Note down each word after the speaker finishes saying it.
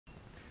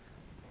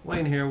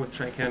Wayne here with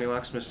Tri County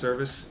Locksmith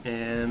Service,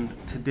 and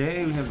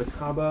today we have the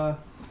Kaba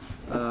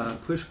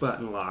push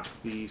button lock,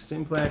 the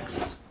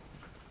Simplex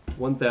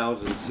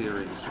 1000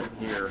 series right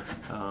here.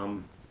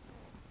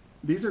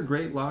 These are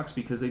great locks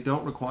because they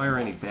don't require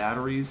any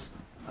batteries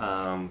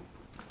or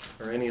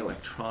any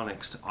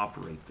electronics to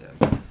operate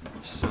them.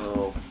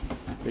 So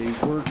they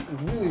work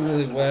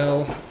really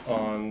well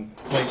on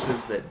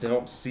places that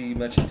don't see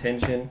much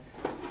attention,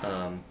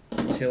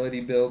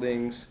 utility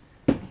buildings,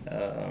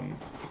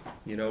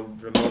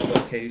 remote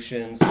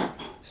locations,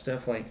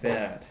 stuff like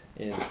that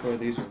is where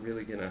these are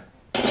really gonna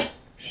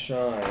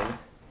shine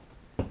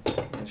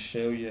and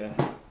show you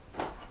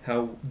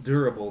how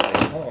durable they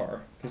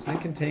are, because they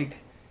can take,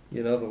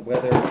 the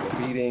weather and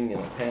the beating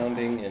and the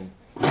pounding and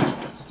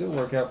still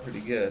work out pretty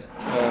good.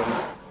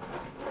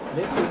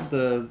 This is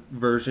the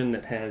version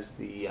that has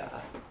the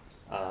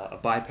a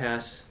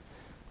bypass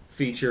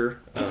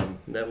feature.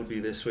 That would be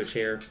this switch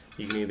here.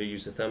 You can either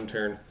use the thumb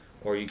turn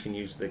or you can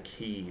use the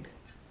keyed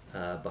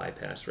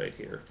bypass right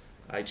here.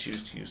 I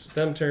choose to use the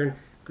thumb turn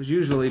because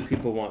usually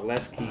people want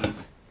less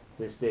keys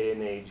this day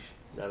and age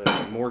rather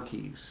than more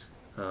keys.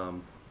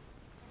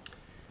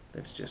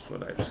 That's just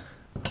what I've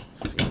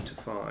seemed to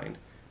find.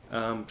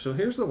 So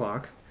here's the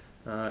lock.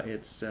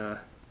 It's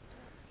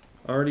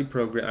already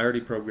programmed. I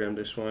already programmed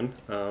this one.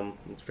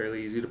 It's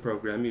fairly easy to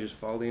program. You just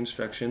follow the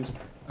instructions.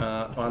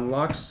 On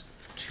locks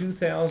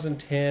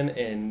 2010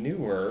 and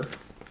newer,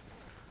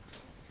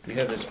 you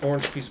have this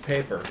orange piece of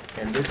paper,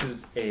 and this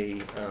is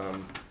a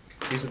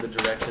these are the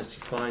directions to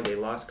find a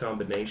lock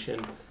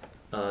combination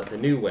the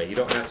new way. You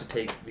don't have to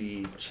take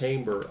the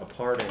chamber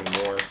apart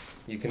anymore.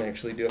 You can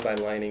actually do it by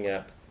lining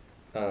up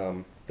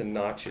the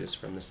notches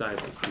from the side.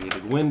 They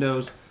created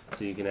windows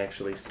so you can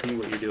actually see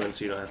what you're doing,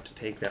 so you don't have to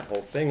take that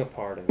whole thing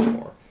apart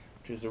anymore,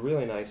 which is a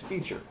really nice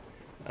feature.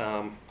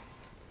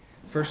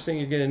 First thing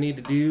you're going to need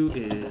to do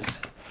is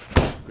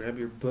grab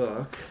your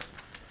book,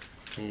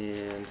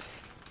 and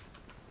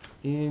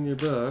in your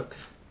book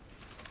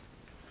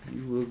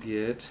you will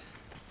get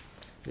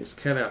this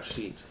cutout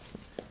sheet.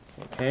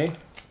 Okay,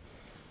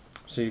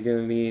 so you're going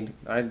to need,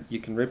 you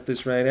can rip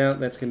this right out.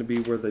 That's going to be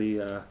where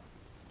the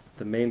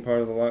main part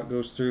of the lock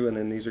goes through, and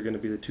then these are going to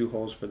be the two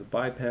holes for the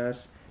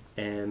bypass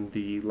and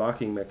the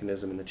locking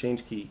mechanism and the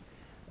change key.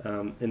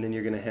 And then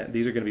you're going to have,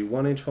 these are going to be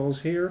 1-inch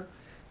holes here.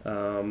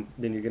 Then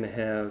you're going to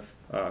have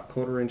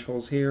 1/4-inch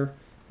holes here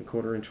and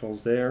 1/4-inch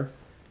holes there,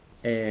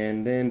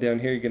 and then down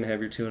here you're going to have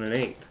your 2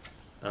 1/8.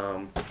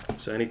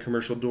 So any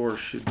commercial door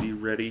should be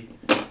ready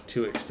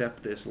to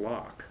accept this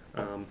lock.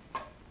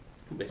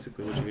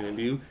 Basically what you're going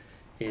to do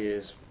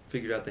is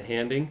figure out the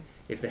handing.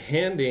 If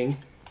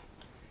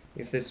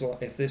this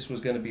was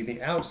going to be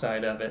the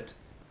outside of it,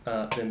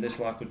 then this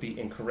lock would be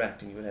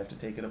incorrect, and you would have to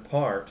take it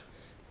apart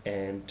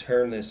and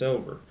turn this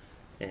over.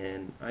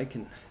 And I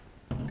can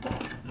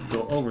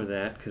go over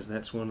that because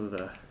that's one of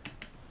the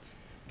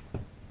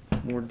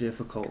more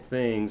difficult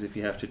things if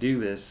you have to do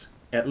this.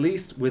 At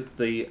least with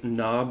the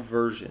knob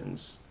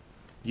versions,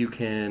 you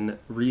can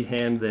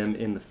rehand them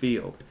in the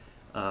field.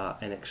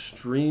 An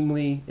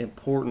extremely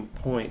important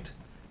point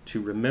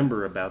to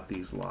remember about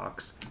these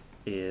locks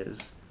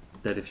is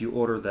that if you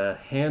order the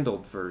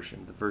handled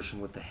version, the version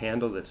with the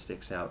handle that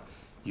sticks out,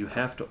 you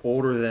have to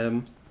order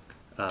them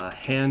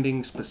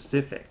handing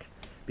specific,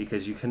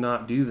 because you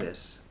cannot do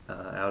this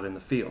out in the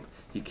field.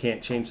 You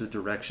can't change the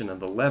direction of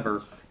the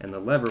lever, and the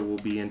lever will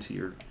be into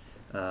your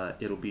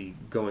it'll be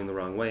going the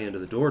wrong way into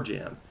the door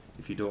jamb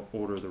if you don't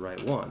order the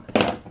right one.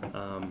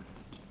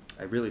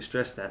 I really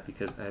stress that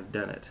because I've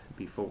done it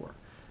before.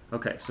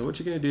 Okay, so what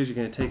you're going to do is you're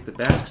going to take the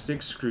back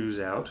 6 screws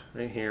out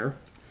right here.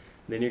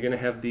 Then you're going to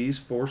have these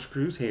 4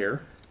 screws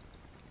here.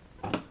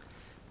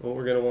 What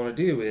we're going to want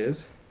to do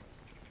is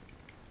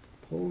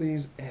pull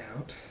these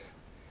out,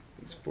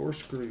 these 4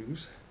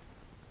 screws.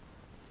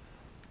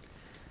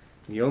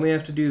 You only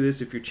have to do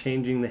this if you're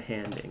changing the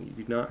handing.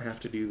 You do not have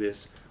to do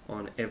this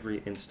on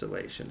every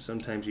installation.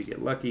 Sometimes you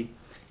get lucky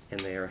and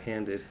they are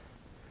handed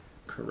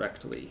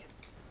correctly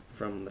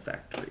from the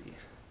factory.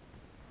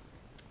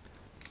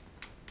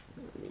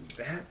 Remove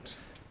that.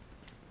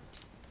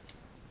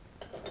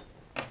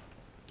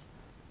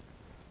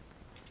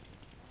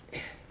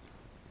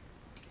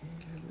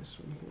 And this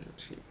one here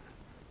too.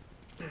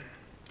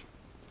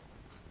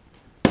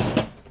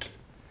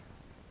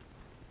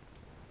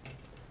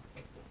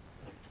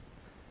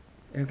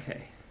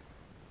 Okay,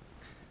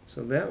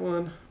 so that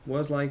one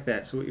was like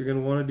that. So what you're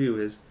going to want to do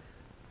is,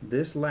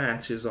 this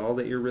latch is all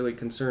that you're really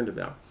concerned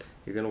about.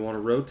 You're going to want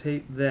to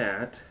rotate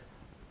that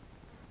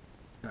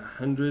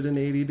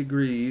 180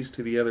 degrees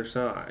to the other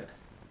side.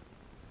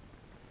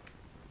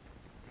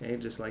 Okay,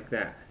 just like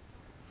that.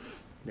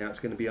 Now it's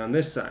going to be on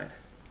this side.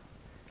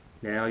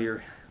 Now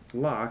your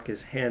lock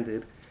is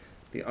handed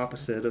the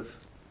opposite of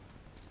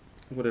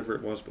whatever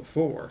it was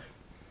before.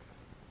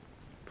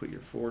 Put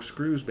your 4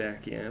 screws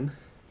back in.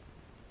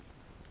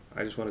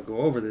 I just want to go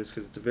over this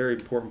because it's a very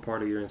important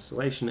part of your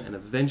installation, and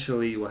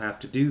eventually you will have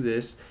to do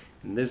this,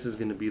 and this is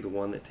going to be the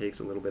one that takes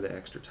a little bit of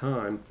extra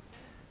time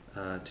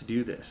to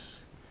do this.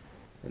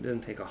 It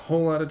doesn't take a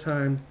whole lot of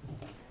time,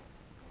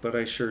 but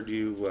I sure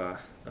do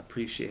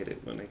appreciate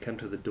it when I come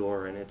to the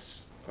door and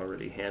it's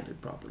already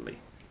handed properly.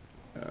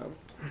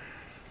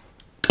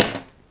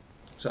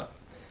 So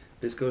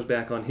this goes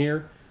back on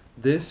here.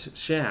 This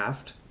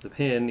shaft, the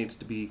pin, needs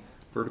to be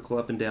vertical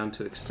up and down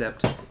to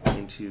accept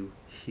into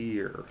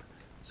here.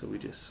 So we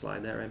just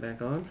slide that right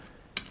back on.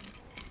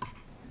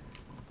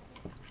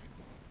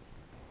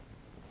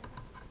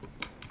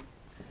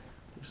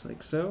 Just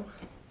like so.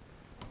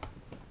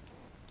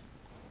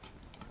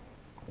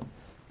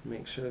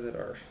 Make sure that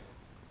our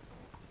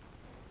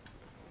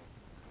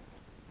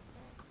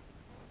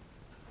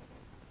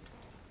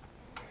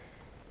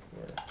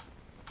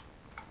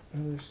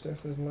other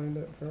stuff is lined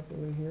up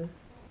properly here.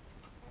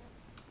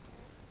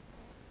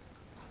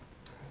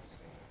 Let's see.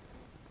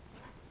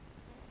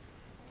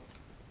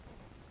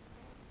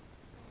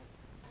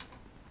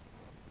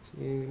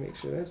 So you need to make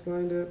sure that's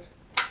lined up.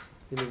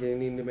 Then you're going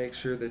to need to make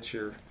sure that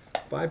your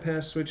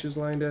bypass switch is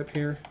lined up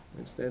here.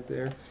 That's that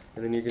there.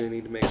 And then you're going to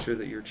need to make sure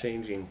that your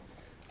changing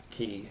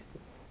key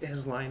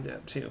is lined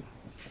up too.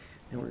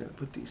 And we're going to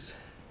put these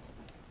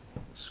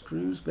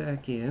screws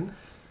back in,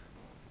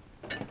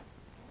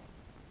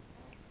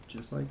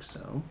 just like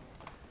so.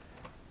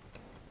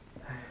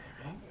 All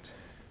right.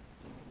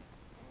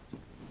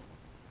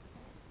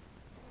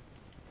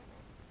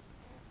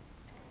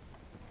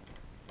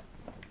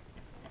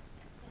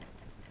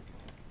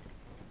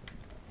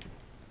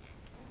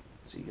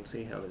 So you can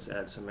see how this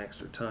adds some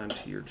extra time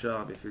to your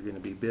job. If you're going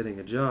to be bidding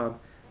a job,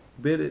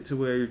 bid it to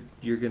where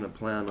you're going to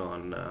plan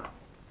on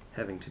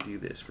having to do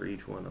this for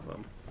each one of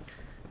them.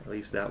 At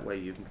least that way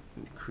you've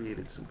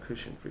created some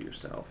cushion for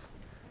yourself.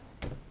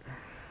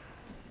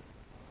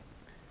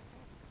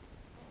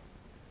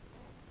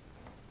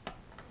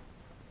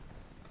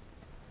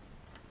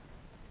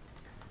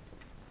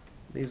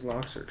 These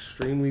locks are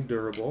extremely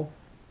durable,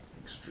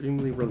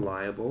 extremely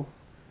reliable.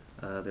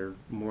 They're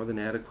more than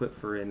adequate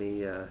for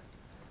any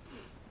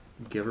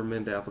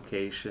government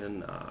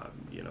application.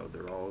 You know,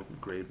 they're all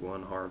grade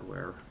 1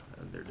 hardware.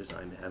 They're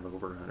designed to have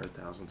over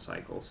 100,000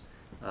 cycles.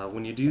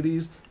 When you do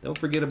these, don't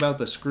forget about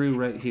the screw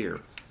right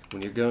here.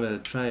 When you're going to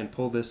try and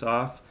pull this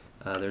off,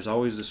 there's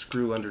always a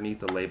screw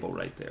underneath the label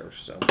right there.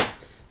 So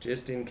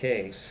just in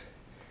case,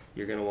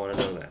 you're going to want to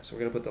know that. So we're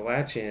going to put the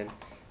latch in.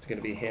 It's going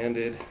to be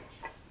handed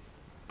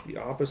the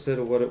opposite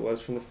of what it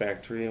was from the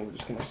factory, and we're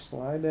just going to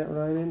slide that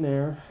right in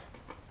there,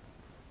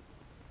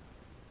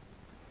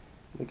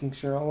 making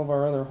sure all of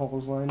our other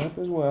holes line up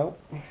as well.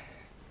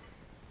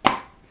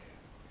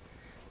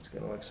 It's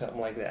going to look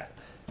something like that.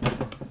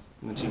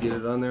 Once you get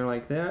it on there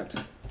like that,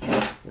 you're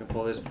going to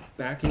pull this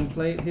backing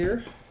plate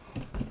here,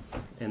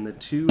 and the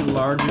 2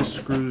 largest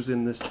screws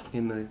in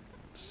the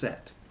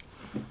set.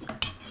 And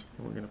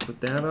we're going to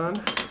put that on.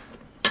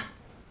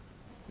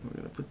 We're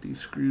going to put these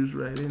screws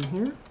right in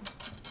here.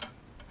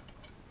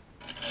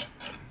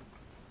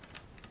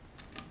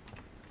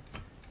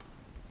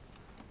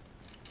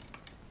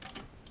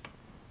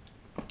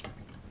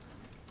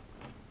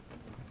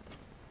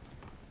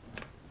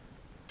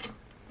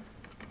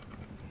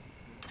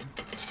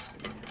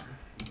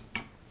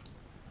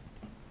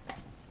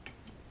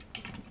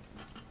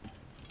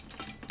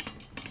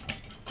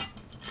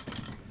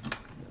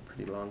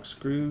 Pretty long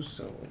screws,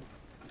 so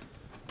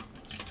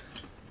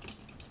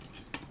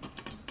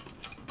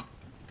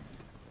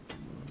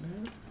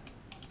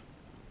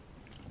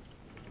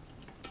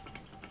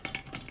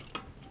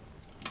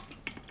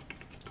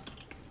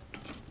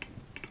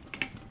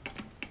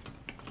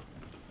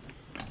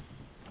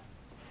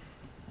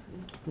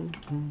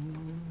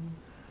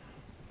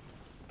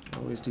just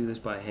always do this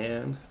by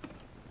hand.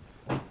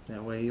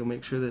 That way you'll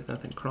make sure that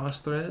nothing cross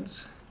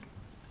threads.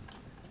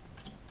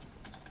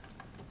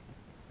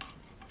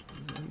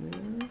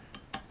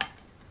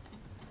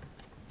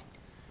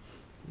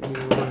 And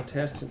we want to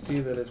test and see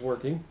that it's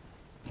working.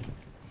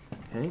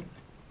 Okay,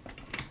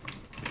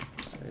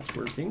 so it's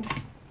working,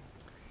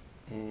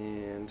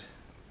 and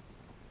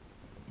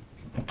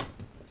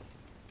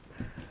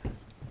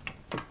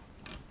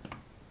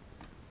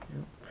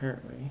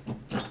apparently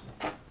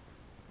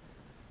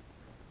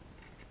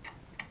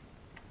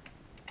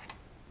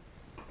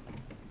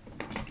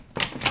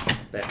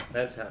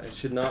that's how it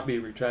should not be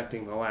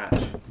retracting the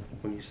latch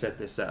when you set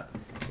this up.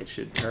 It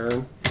should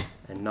turn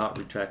and not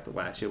retract the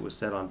latch. It was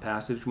set on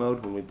passage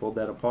mode when we pulled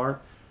that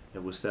apart.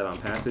 It was set on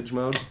passage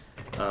mode.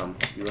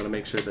 You want to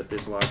make sure that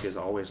this lock is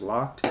always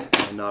locked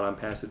and not on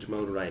passage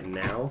mode right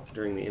now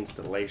during the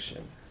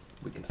installation.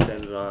 We can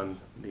set it on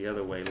the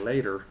other way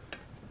later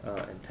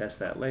and test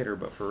that later,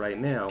 but for right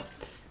now,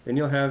 then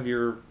you'll have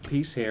your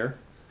piece here.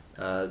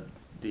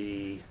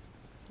 The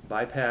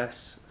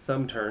bypass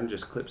thumb turn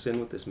just clips in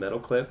with this metal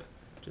clip.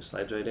 Just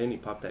slides right in, you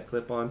pop that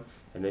clip on,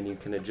 and then you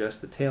can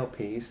adjust the tail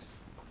piece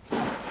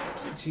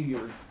to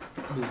your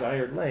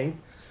desired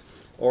length,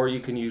 or you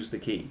can use the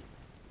key.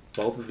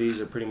 Both of these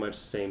are pretty much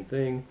the same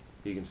thing.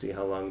 You can see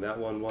how long that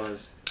one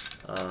was.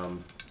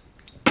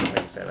 Like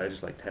I said, I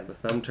just like to have the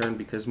thumb turn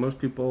because most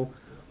people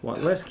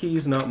want less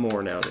keys, not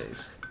more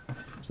nowadays.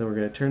 So we're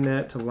going to turn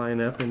that to line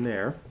up in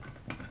there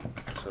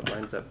so it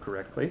lines up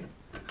correctly.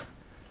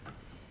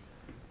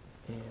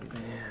 And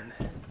then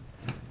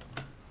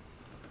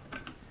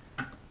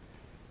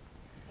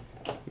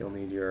you'll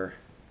need your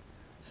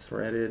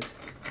threaded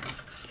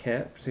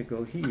cap to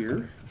go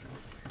here.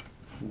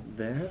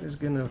 That is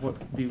going to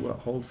be what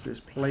holds this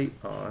plate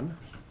on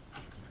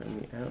from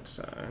the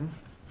outside.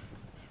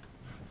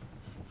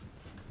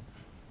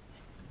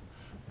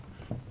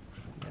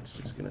 That's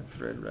just going to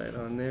thread right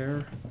on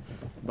there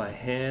by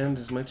hand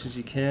as much as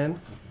you can,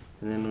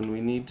 and then when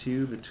we need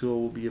to, the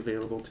tool will be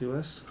available to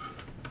us.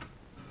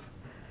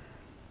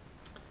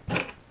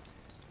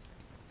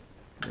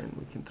 And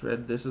we can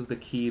thread. This is the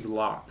keyed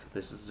lock.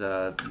 This is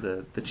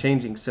the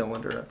changing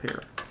cylinder up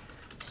here.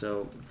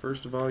 So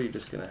first of all, you're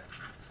just going to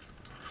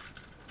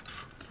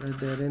thread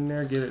that in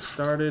there, get it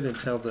started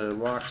until the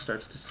lock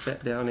starts to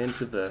set down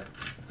into the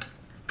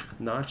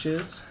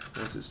notches.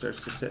 Once it starts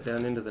to set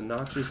down into the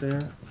notches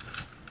there,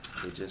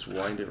 you just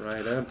wind it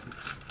right up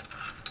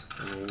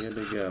and you're good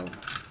to go.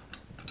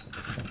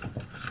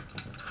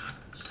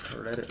 Just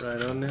thread it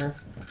right on there,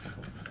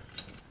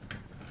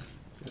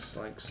 just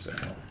like so.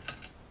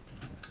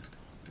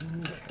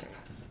 Okay,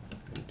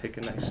 and pick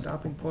a nice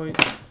stopping point,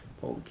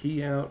 pull the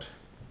key out,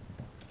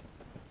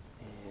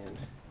 and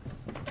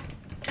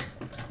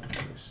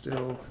it's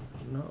still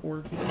not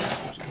working,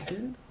 that's what you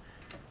did.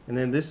 And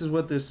then this is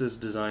what this is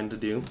designed to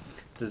do.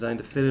 It's designed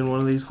to fit in one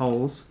of these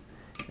holes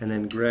and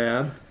then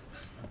grab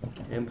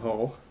and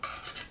pull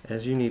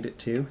as you need it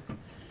to.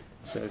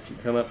 So if you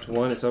come up to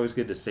one, it's always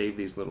good to save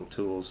these little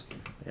tools.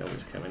 They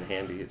always come in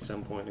handy at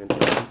some point in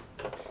time.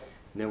 And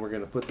then we're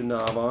going to put the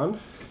knob on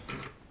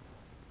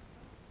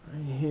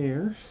right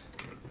here.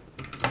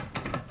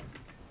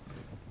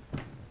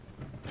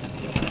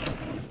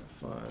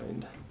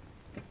 Find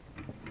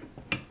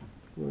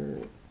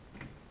which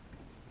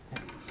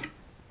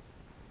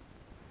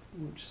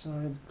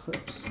side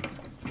clips.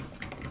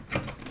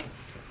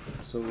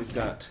 So we've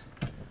got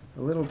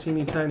a little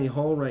teeny tiny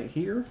hole right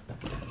here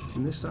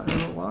in this side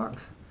of the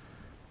lock.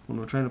 When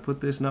we're trying to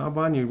put this knob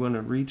on, you want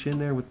to reach in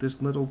there with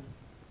this little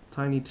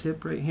tiny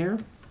tip right here.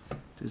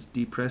 Just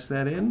depress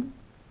that in.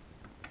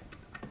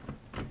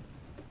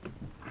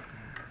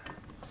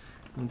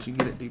 Once you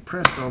get it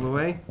depressed all the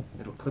way,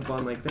 it'll clip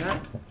on like that,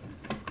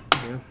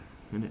 yeah,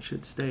 and it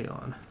should stay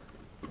on.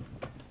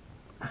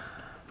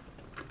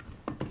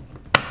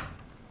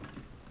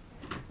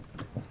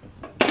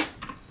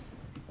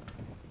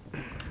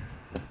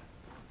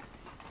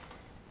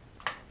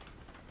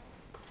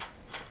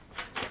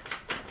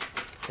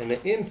 And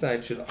the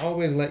inside should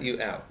always let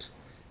you out.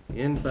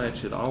 The inside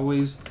should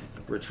always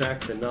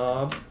retract the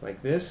knob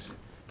like this,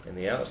 and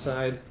the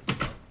outside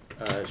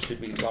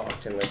should be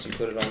locked unless you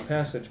put it on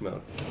passage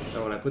mode.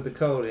 Now when I put the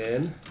code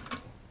in,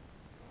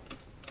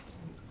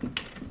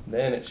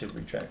 then it should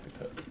retract the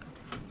code,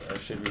 or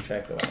it should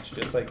retract the latch,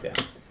 just like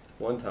that,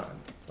 one time.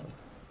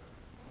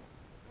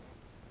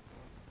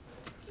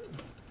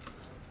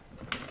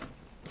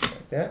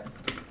 Like that.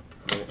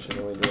 And it should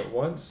only do it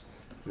once,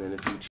 and then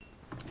if you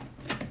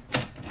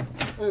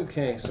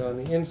okay, so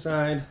on the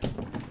inside,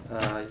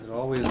 it'll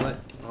always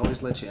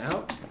let you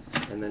out,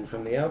 and then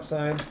from the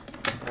outside,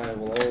 I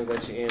will only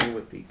let you in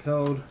with the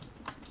code,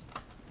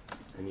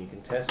 and you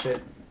can test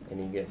it, and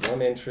you get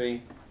one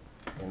entry,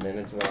 and then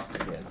it's locked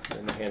again,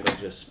 and the handle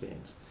just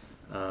spins.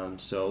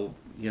 So,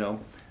 you know,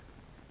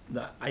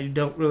 I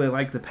don't really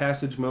like the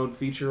passage mode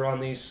feature on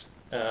these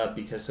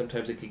because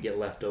sometimes it could get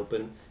left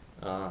open.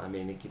 I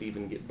mean, it could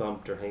even get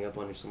bumped or hang up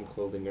on some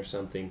clothing or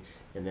something,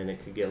 and then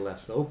it could get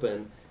left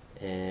open,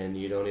 and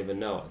you don't even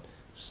know it.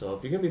 So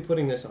if you're going to be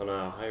putting this on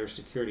a higher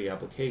security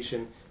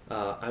application,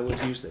 I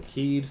would use the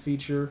keyed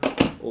feature,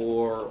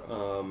 or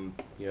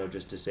you know,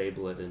 just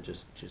disable it and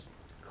just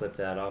clip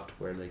that off to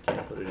where they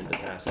can't put it into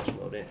passage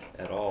mode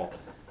at all.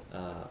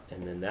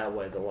 And then that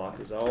way the lock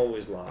is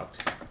always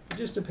locked. It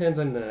just depends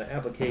on the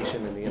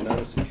application and the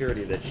amount of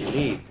security that you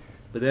need.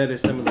 But that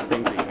is some of the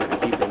things that you got to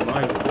keep in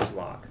mind with this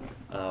lock.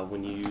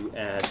 When you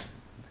add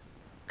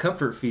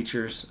comfort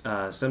features,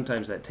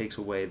 sometimes that takes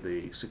away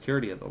the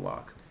security of the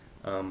lock.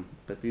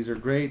 But these are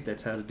great.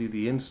 That's how to do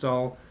the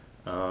install.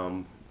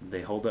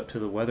 They hold up to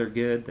the weather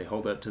good. They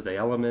hold up to the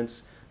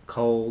elements,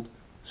 cold,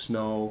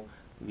 snow.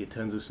 We get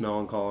tons of snow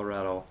in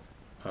Colorado,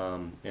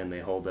 and they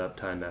hold up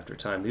time after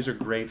time. These are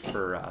great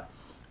for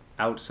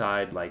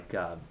outside, like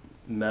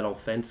metal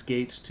fence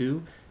gates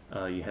too.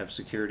 You have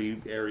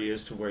security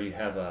areas to where you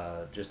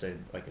have just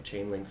like a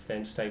chain link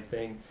fence type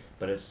thing,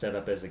 but it's set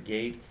up as a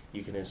gate.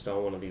 You can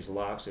install one of these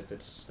locks if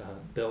it's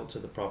built to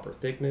the proper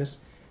thickness,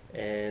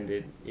 and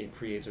it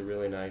creates a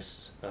really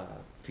nice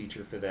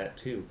feature for that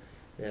too.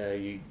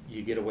 You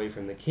get away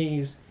from the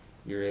keys.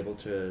 You're able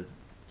to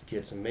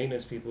get some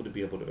maintenance people to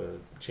be able to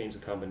change the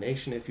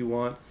combination if you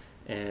want,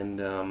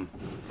 and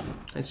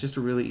it's just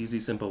a really easy,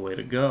 simple way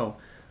to go.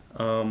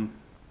 And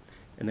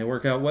they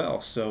work out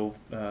well. So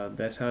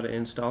that's how to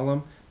install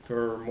them.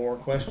 For more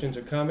questions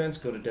or comments,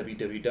 go to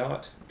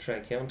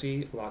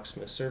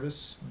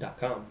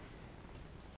www.tricountylocksmithservice.com.